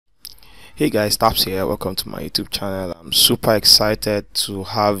Hey guys, Taps here. Welcome to my YouTube channel. I'm super excited to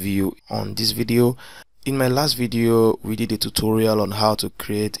have you on this video. In my last video, we did a tutorial on how to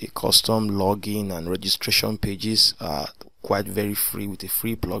create a custom login and registration pages, quite very free, with a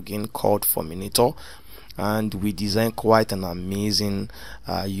free plugin called Forminator. And we designed quite an amazing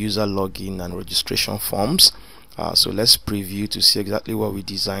user login and registration forms. So let's preview to see exactly what we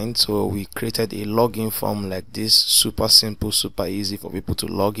designed. So we created a login form like this, super simple, super easy for people to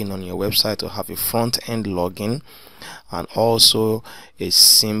log in on your website, to have a front-end login, and also a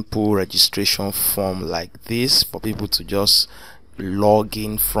simple registration form like this for people to just log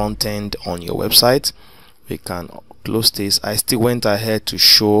in front-end on your website. We can close this. I still went ahead to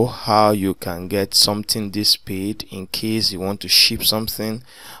show how you can get something this paid in case you want to ship something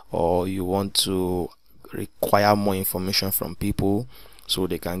or you want to require more information from people, so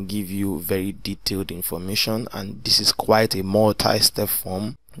they can give you very detailed information. And this is quite a multi-step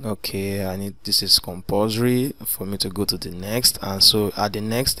form. Okay, this is compulsory for me to go to the next, and so at the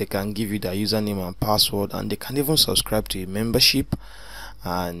next they can give you their username and password, and they can even subscribe to a membership,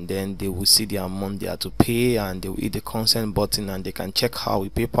 and then they will see the amount they have to pay, and they will hit the consent button, and they can check how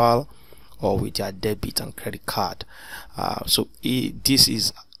with PayPal or with their debit and credit card. This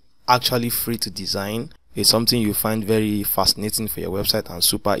is actually free to design. It's something you find very fascinating for your website and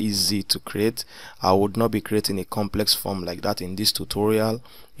super easy to create. I would not be creating a complex form like that in this tutorial.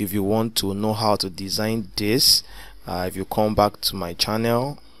 If you want to know how to design this, if you come back to my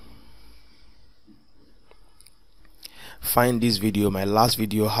channel, find this video, my last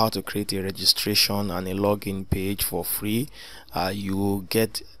video, how to create a registration and a login page for free. You will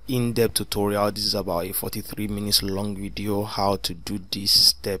get in-depth tutorial. This is about a 43 minutes long video, how to do this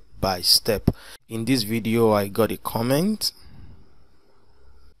step by step. In this video I got a comment.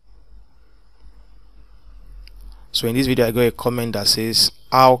 So in this video I got a comment that says,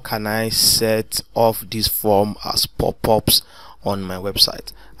 how can I set off this form as pop-ups on my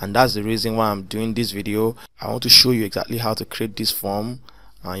website? And that's the reason why I'm doing this video. I want to show you exactly how to create this form,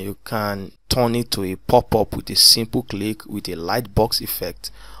 and you can turn it to a pop-up with a simple click with a light box effect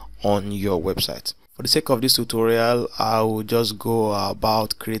on your website. For the sake of this tutorial, I will just go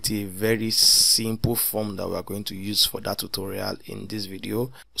about creating a very simple form that we are going to use for that tutorial in this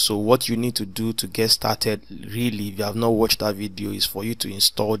video. So what you need to do to get started, really, if you have not watched that video, is for you to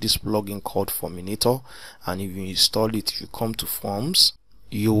install this plugin called Forminator. And if you install it, if you come to forms,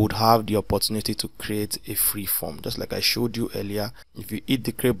 you would have the opportunity to create a free form, just like I showed you earlier. If you hit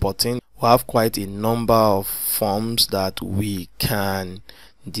the create button, we have quite a number of forms that we can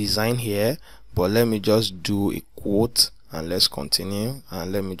design here, but let me just do a quote and let's continue,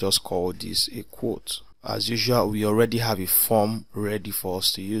 and let me just call this a quote. As usual, we already have a form ready for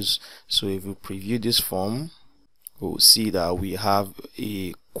us to use. So if we preview this form, we'll see that we have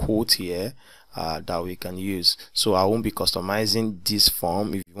a quote here that we can use. So I won't be customizing this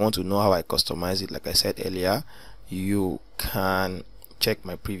form. If you want to know how I customize it, like I said earlier, you can check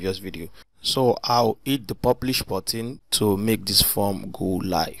my previous video. So I'll hit the publish button to make this form go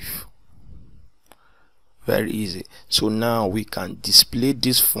live. Very easy. So now we can display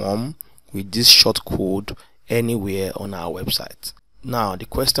this form with this short code anywhere on our website. Now the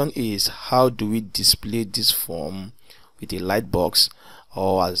question is, how do we display this form with a light box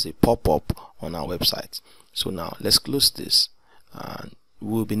or as a pop-up on our website? So now let's close this, and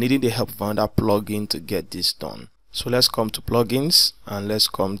we'll be needing the help of another plugin to get this done. So let's come to plugins and let's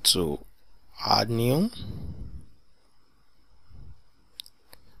come to add new.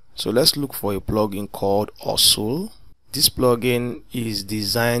 So let's look for a plugin called Hustle. This plugin is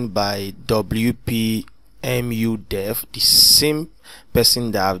designed by WP Dev, the same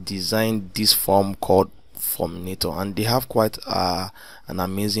person that have designed this form called Forminator, and they have quite an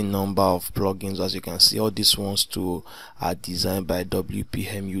amazing number of plugins. As you can see, all these ones too are designed by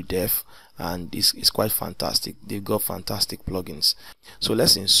WP Dev, and this is quite fantastic. They've got fantastic plugins. So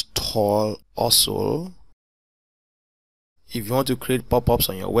let's install Hustle. If you want to create pop-ups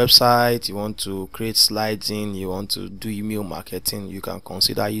on your website, you want to create slides in, you want to do email marketing, you can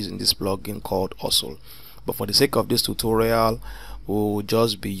consider using this plugin called Hustle. But for the sake of this tutorial, we'll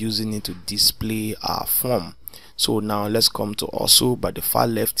just be using it to display our form. So now let's come to Hustle by the far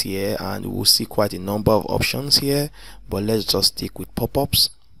left here, and we'll see quite a number of options here, but let's just stick with pop-ups,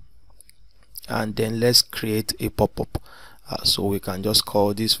 and then let's create a pop-up. So we can just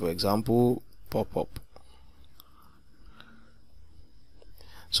call this, for example, pop-up.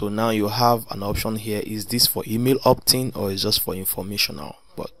 So now you have an option here. Is this for email opt-in or is just for informational?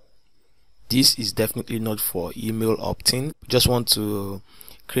 But this is definitely not for email opt-in. We just want to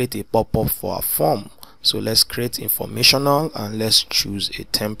create a pop-up for our form. So let's create informational and let's choose a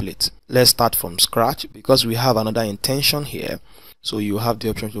template. Let's start from scratch because we have another intention here. So you have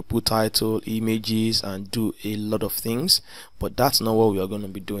the option to put title, images, and do a lot of things, but that's not what we are going to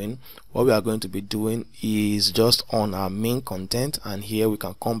be doing. What we are going to be doing is just on our main content, and here we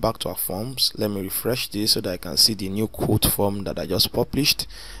can come back to our forms. Let me refresh this so that I can see the new quote form that I just published.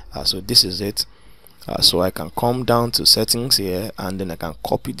 So this is it. So I can come down to settings here, and then I can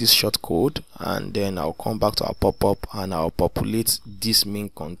copy this short code, and then I'll come back to our pop-up and I'll populate this main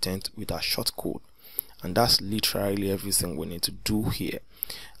content with our short code. And that's literally everything we need to do here.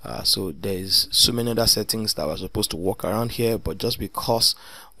 So there's so many other settings that we're supposed to work around here, but just because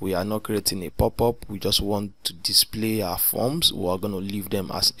we are not creating a pop-up, we just want to display our forms, we are going to leave them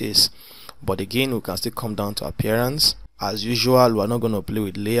as is. But again, we can still come down to appearance. As usual, we're not going to play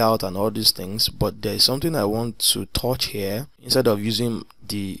with layout and all these things, but there's something I want to touch here. Instead of using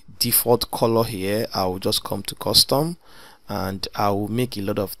the default color here, I will just come to custom, and I will make a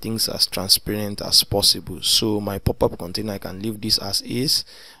lot of things as transparent as possible. So my pop-up container, I can leave this as is,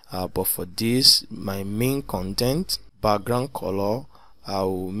 but for this, my main content background color, I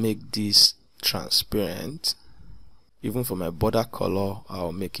will make this transparent. Even for my border color,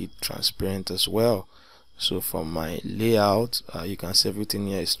 I'll make it transparent as well. So from my layout, you can see everything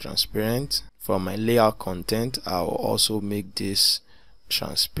here is transparent. From my layout content, I'll also make this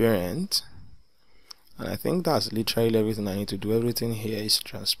transparent. And I think that's literally everything I need to do. Everything here is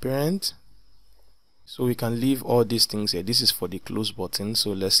transparent. So we can leave all these things here. This is for the close button,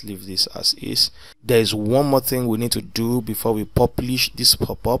 so let's leave this as is. There is one more thing we need to do before we publish this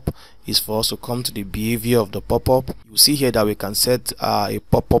pop-up, is for us to come to the behavior of the pop-up. You see here that we can set a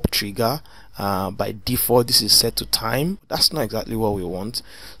pop-up trigger. By default, this is set to time. That's not exactly what we want,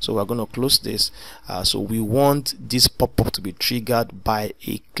 so we're going to close this. So we want this pop-up to be triggered by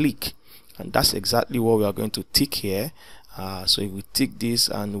a click, and that's exactly what we are going to tick here. So if we tick this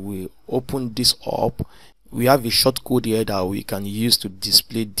and we open this up, we have a short code here that we can use to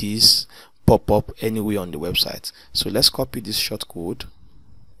display this pop-up anywhere on the website. So let's copy this short code,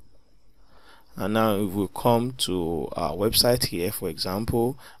 and now if we come to our website here, for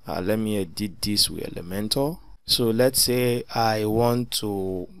example, let me edit this with Elementor. So let's say I want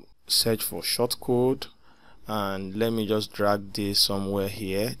to search for short code, and let me just drag this somewhere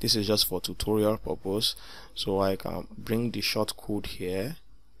here. This is just for tutorial purpose, so I can bring the short code here,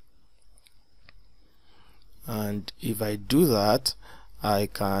 and if I do that, I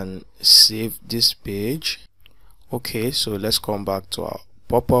can save this page. Okay, so let's come back to our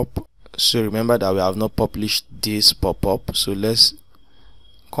pop-up. So remember that we have not published this pop-up, so let's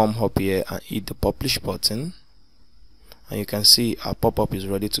come up here and hit the publish button, and you can see our pop-up is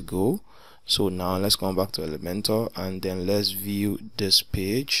ready to go. So now let's come back to Elementor, and then let's view this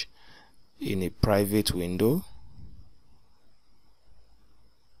page in a private window.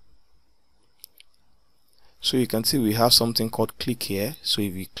 So you can see we have something called click here. So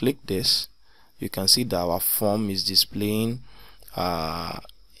if you click this, you can see that our form is displaying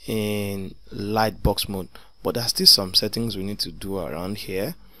in lightbox mode, but there's still some settings we need to do around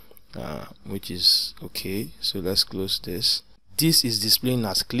here, which is okay. So let's close this. This is displaying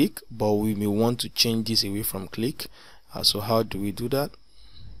as click, but we may want to change this away from click. So how do we do that?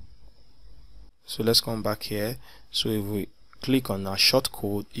 So let's come back here. So if we click on our short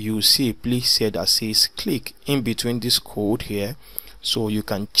code, you see a place here that says click in between this code here. So you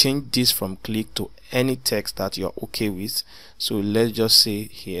can change this from click to any text that you're okay with. So let's just say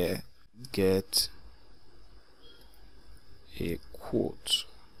here, get a quote.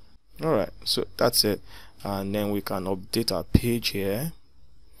 Alright, so that's it. And then we can update our page here.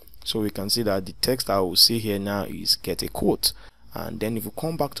 So we can see that the text I will see here now is get a quote. And then if we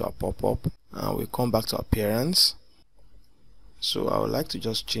come back to our pop-up and we come back to appearance, so I would like to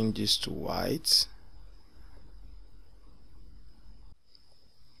just change this to white.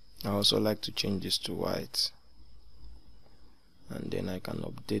 I also like to change this to white, and then I can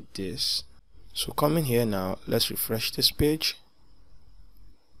update this. So coming here now, let's refresh this page.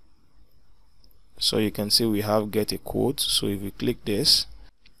 So you can see we have get a quote. So if we click this,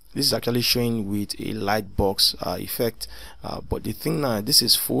 this is actually showing with a light box effect, but the thing now, this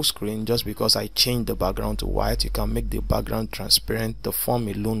is full screen. Just because I changed the background to white, you can make the background transparent, the form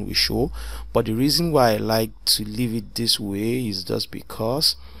alone will show. But the reason why I like to leave it this way is just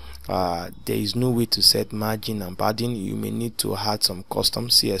because there is no way to set margin and padding. You may need to add some custom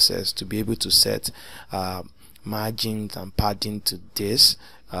CSS to be able to set margins and padding to this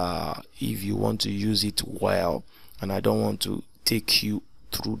if you want to use it well, and I don't want to take you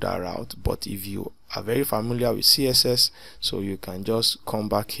through that route. But if you are very familiar with CSS, so you can just come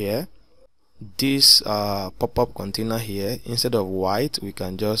back here, this pop-up container here, instead of white, we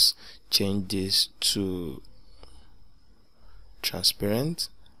can just change this to transparent,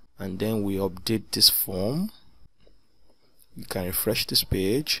 and then we update this form. You can refresh this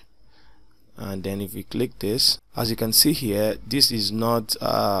page, and then if we click this, as you can see here, this is not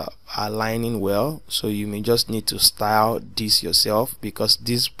aligning well, so you may just need to style this yourself, because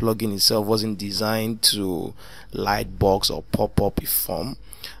this plugin itself wasn't designed to lightbox or pop up a form.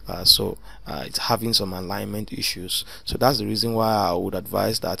 So it's having some alignment issues. So that's the reason why I would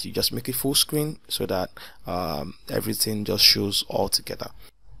advise that you just make it full screen, so that everything just shows all together.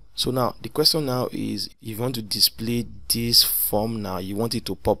 So now the question now is, if you want to display this form now, you want it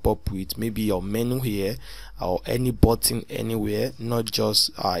to pop up with maybe your menu here or any button anywhere, not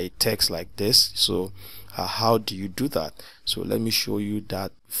just a text like this. So how do you do that? So let me show you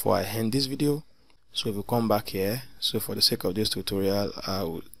that before I end this video. So if we come back here, so for the sake of this tutorial, I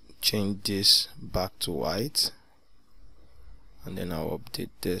will change this back to white, and then I'll update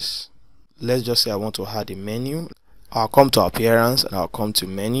this. Let's just say I want to add a menu. I'll come to appearance and I'll come to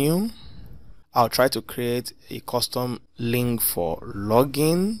menu. I'll try to create a custom link for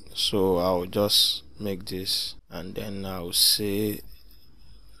login, so I'll just make this, and then I'll say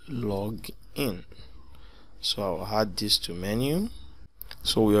log in. So I'll add this to menu.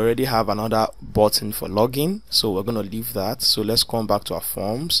 So we already have another button for login, so we're going to leave that. So let's come back to our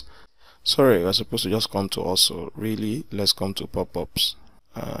forms. Sorry, we're supposed to just come to also, really, let's come to pop-ups,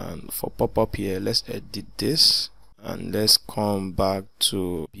 and for pop-up here, let's edit this, and let's come back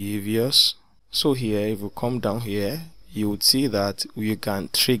to behaviors. So here, if we come down here, you would see that we can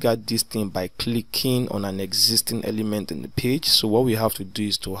trigger this thing by clicking on an existing element in the page. So what we have to do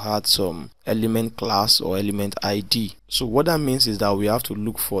is to add some element class or element ID. So what that means is that we have to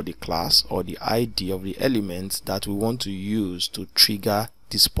look for the class or the ID of the element that we want to use to trigger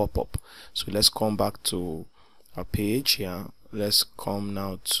this pop-up. So let's come back to our page here. Let's come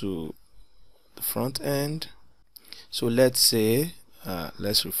now to the front end. So let's say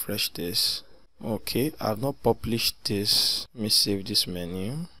let's refresh this. Okay, I've not published this. Let me save this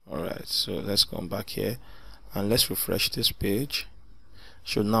menu. Alright, so let's come back here and let's refresh this page.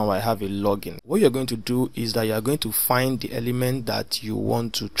 So now I have a login. What you're going to do is that you're going to find the element that you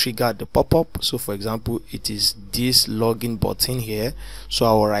want to trigger the pop-up. So for example, it is this login button here. So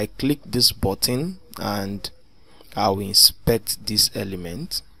I will right click this button and I will inspect this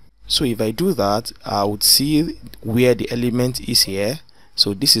element. So if I do that, I would see where the element is here.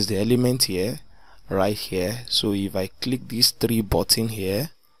 So this is the element here, right here. So if I click these three buttons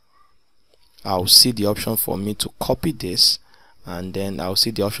here, I'll see the option for me to copy this, and then I'll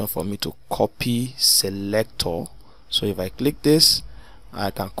see the option for me to copy selector. So if I click this,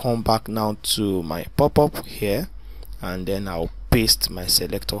 I can come back now to my pop-up here, and then I'll paste my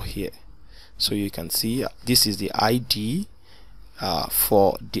selector here. So you can see this is the ID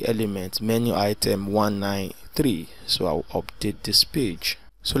for the element menu item 193. So I'll update this page.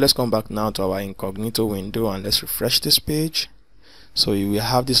 So let's come back now to our incognito window and let's refresh this page. So you will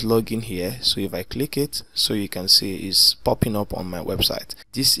have this login here. So if I click it, so you can see it's popping up on my website.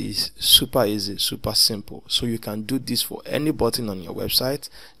 This is super easy, super simple. So you can do this for any button on your website.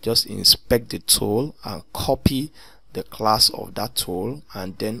 Just inspect the tool and copy the class of that tool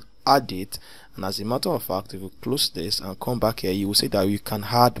and then add it. And as a matter of fact, if you close this and come back here, you will see that you can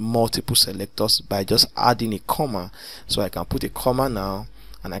add multiple selectors by just adding a comma. So I can put a comma now,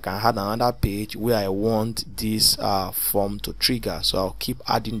 and I can add another page where I want this form to trigger. So I'll keep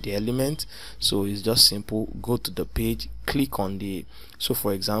adding the element. So it's just simple. Go to the page, click on the, so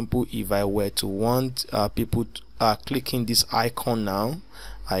for example, if I were to want people clicking this icon now,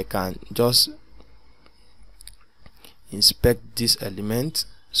 I can just inspect this element.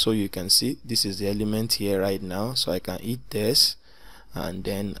 So you can see this is the element here right now. So I can hit this, and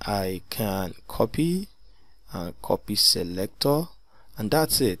then I can copy and copy selector, and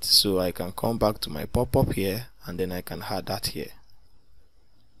that's it. So I can come back to my pop-up here, and then I can add that here.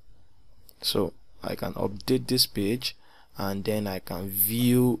 So I can update this page, and then I can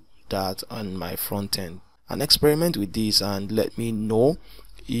view that on my front end and experiment with this, and let me know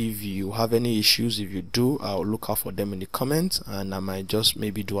if you have any issues. If you do, I'll look out for them in the comments, and I might just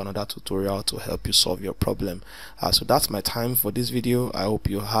maybe do another tutorial to help you solve your problem. So that's my time for this video. I hope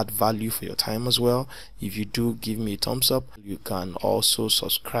you had value for your time as well. If you do, give me a thumbs up. You can also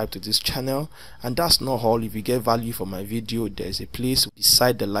subscribe to this channel, and that's not all. If you get value from my video, there's a place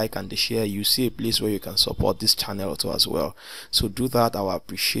beside the like and the share. You see a place where you can support this channel too as well. So do that. I will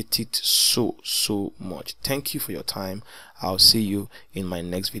appreciate it so much. Thank you for your time. I'll see you in my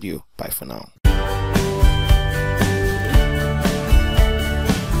next video. Bye for now.